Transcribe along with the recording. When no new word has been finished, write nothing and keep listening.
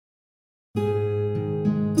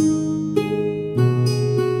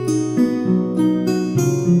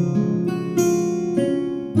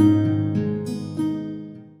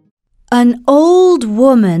An old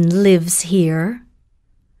woman lives here.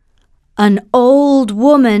 An old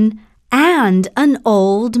woman and an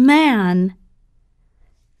old man.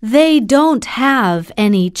 They don't have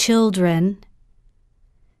any children.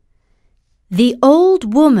 The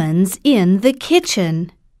old woman's in the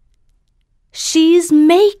kitchen. She's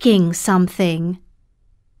making something.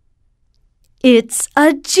 It's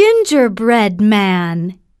a gingerbread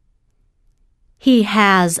man. He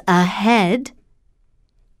has a head.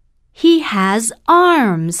 He has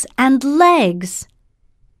arms and legs.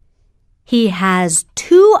 He has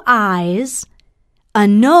 2 eyes, a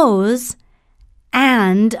nose,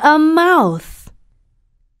 and a mouth.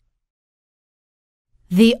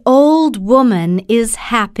 The old woman is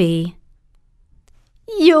happy.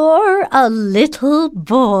 "You're a little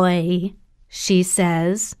boy," she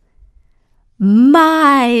says.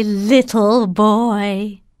 "My little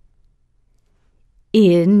boy."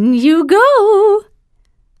 "In you go,"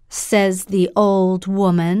 says the old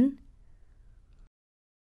woman.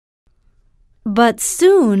 But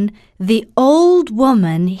soon the old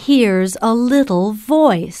woman hears a little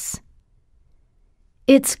voice.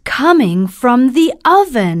 It's coming from the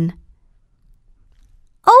oven.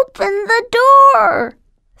 "Open the door,"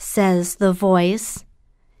 says the voice.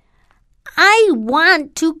 "I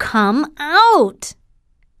want to come out."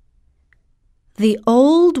 The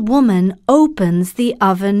old woman opens the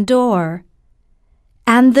oven door,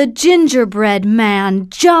 and the gingerbread man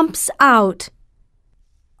jumps out.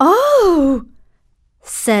 "Oh!"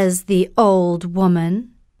 says the old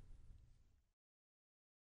woman.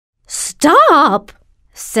 "Stop!"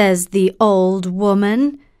 says the old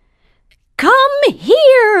woman. "Come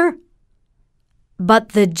here!" But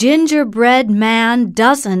the gingerbread man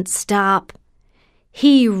doesn't stop.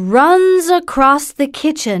 He runs across the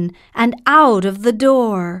kitchen and out of the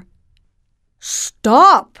door.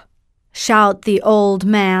 "Stop!" shout the old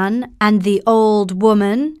man and the old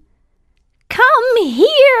woman. "Come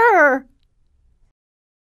here!"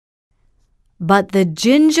 But the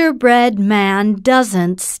gingerbread man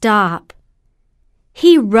doesn't stop.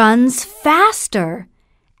 He runs faster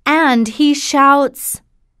and he shouts,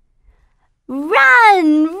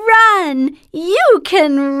 "Run, run! You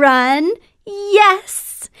can run!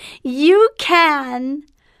 Yes, you can!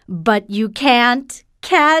 But you can't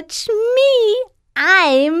catch me!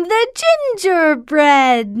 I'm the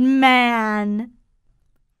gingerbread man!"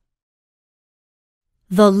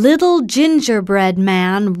 The little gingerbread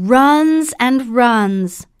man runs and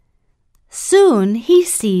runs. Soon he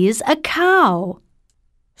sees a cow.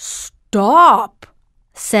 "Stop!"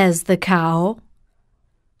 says the cow.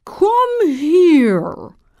 "Come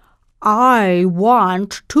here. I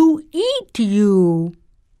want to eat you."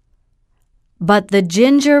 But the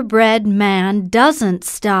gingerbread man doesn't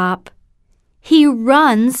stop. He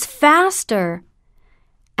runs faster.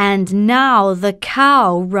 And now the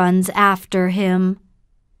cow runs after him.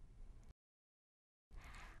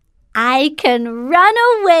 "I can run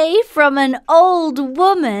away from an old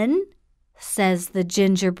woman," says the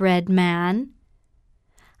gingerbread man.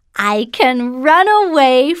 "I can run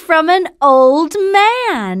away from an old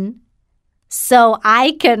man. So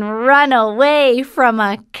I can run away from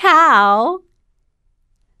a cow."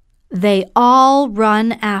 They all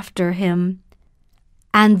run after him,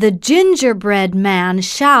 and the gingerbread man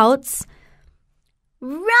shouts,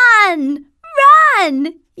 "Run!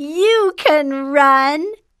 Run! You can run!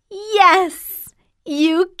 Yes,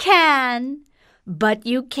 you can! But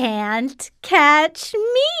you can't catch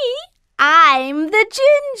me! I'm the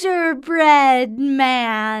gingerbread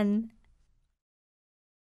man!"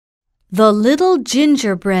 The little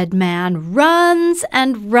gingerbread man runs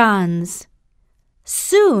and runs.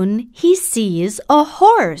 Soon he sees a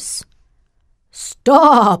horse.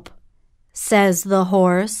 "Stop!" says the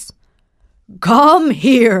horse. "Come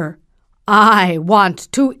here. I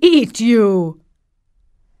want to eat you."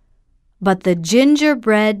 But the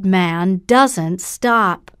gingerbread man doesn't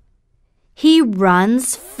stop. He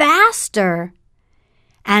runs faster.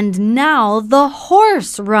 And now the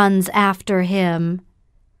horse runs after him.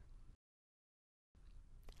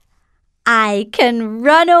 "I can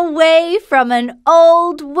run away from an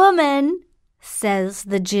old woman," says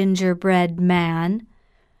the gingerbread man.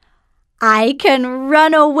 "I can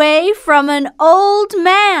run away from an old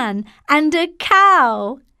man and a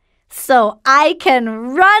cow. So I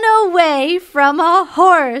can run away from a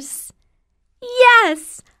horse.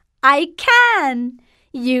 Yes, I can.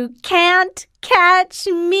 You can't catch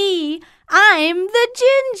me. I'm the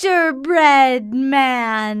gingerbread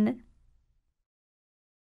man."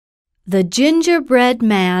 The gingerbread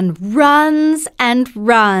man runs and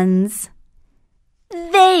runs.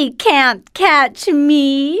 "They can't catch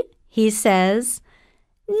me," he says.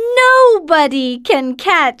 Nobody can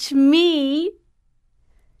catch me."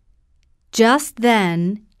 Just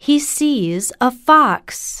then he sees a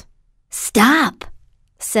fox. "Stop,"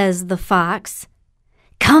 says the fox.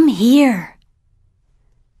 "Come here."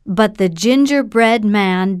 But the gingerbread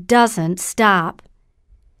man doesn't stop.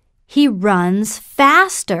 He runs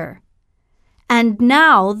faster, and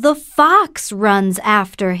now the fox runs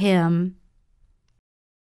after him.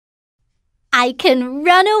 "I can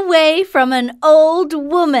run away from an old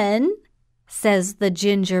woman," says the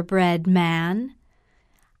gingerbread man.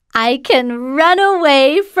 "I can run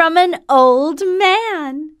away from an old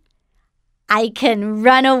man. I can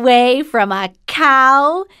run away from a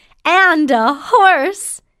cow and a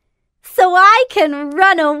horse, so I can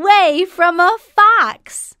run away from a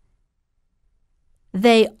fox."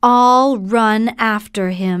 They all run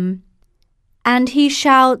after him, and he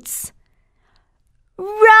shouts,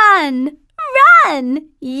 "Run! Run!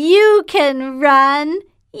 You can run!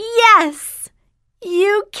 Yes,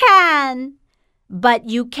 you can! But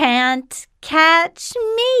you can't catch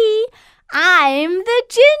me! I'm the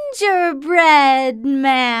gingerbread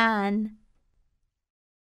man!"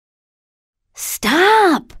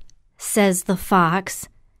 "Stop!" says the fox.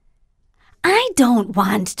 "I don't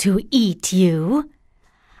want to eat you.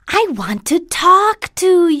 I want to talk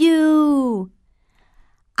to you.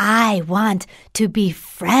 I want to be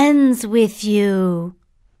friends with you."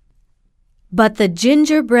 But the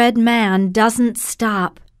gingerbread man doesn't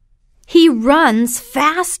stop. He runs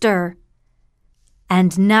faster.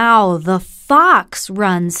 And now the fox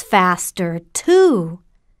runs faster too.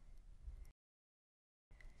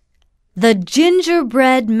 The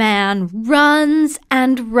gingerbread man runs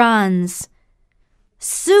and runs.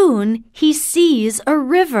 Soon he sees a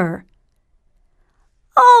river.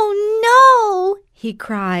 "Oh no!" he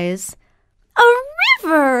cries. "A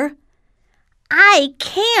river! I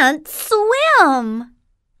can't swim!"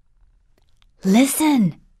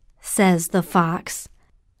 "Listen," says the fox.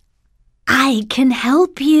 "I can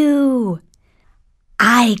help you.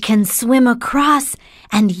 I can swim across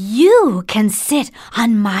and you can sit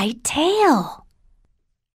on my tail."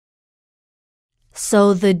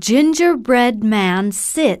 So the gingerbread man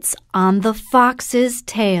sits on the fox's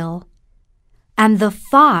tail, and the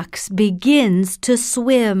fox begins to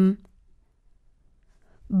swim.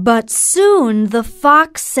 But soon the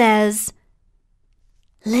fox says,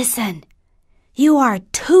 "Listen, you are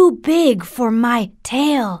too big for my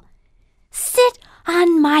tail. Sit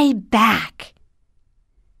on my back."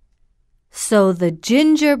 So the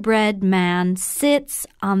gingerbread man sits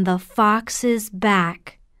on the fox's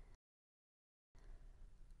back.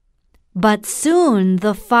 But soon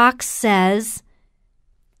the fox says,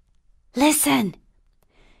 "Listen,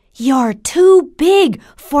 you're too big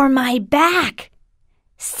for my back.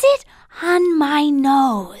 Sit on my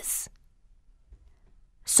nose."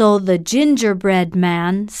 So the gingerbread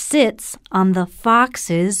man sits on the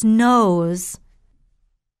fox's nose.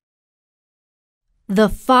 The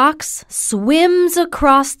fox swims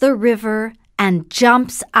across the river and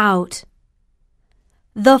jumps out.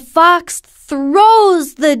 The fox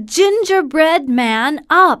throws the gingerbread man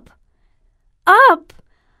up, up,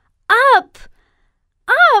 up,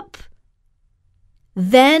 up.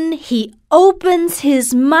 Then he opens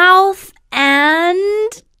his mouth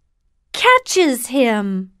and catches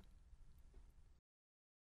him.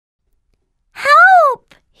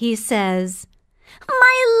 "Help!" he says.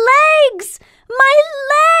 "My legs! My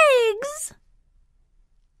legs!"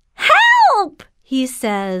 "Help!" he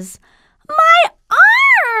says. "My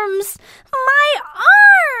arms! My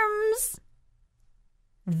arms!"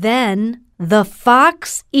 Then the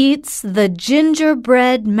fox eats the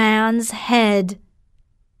gingerbread man's head.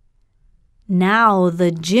 Now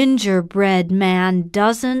the gingerbread man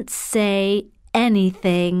doesn't say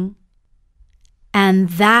anything. And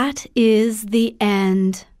that is the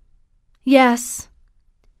end. Yes,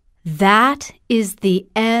 that is the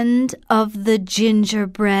end of the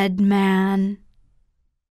gingerbread man.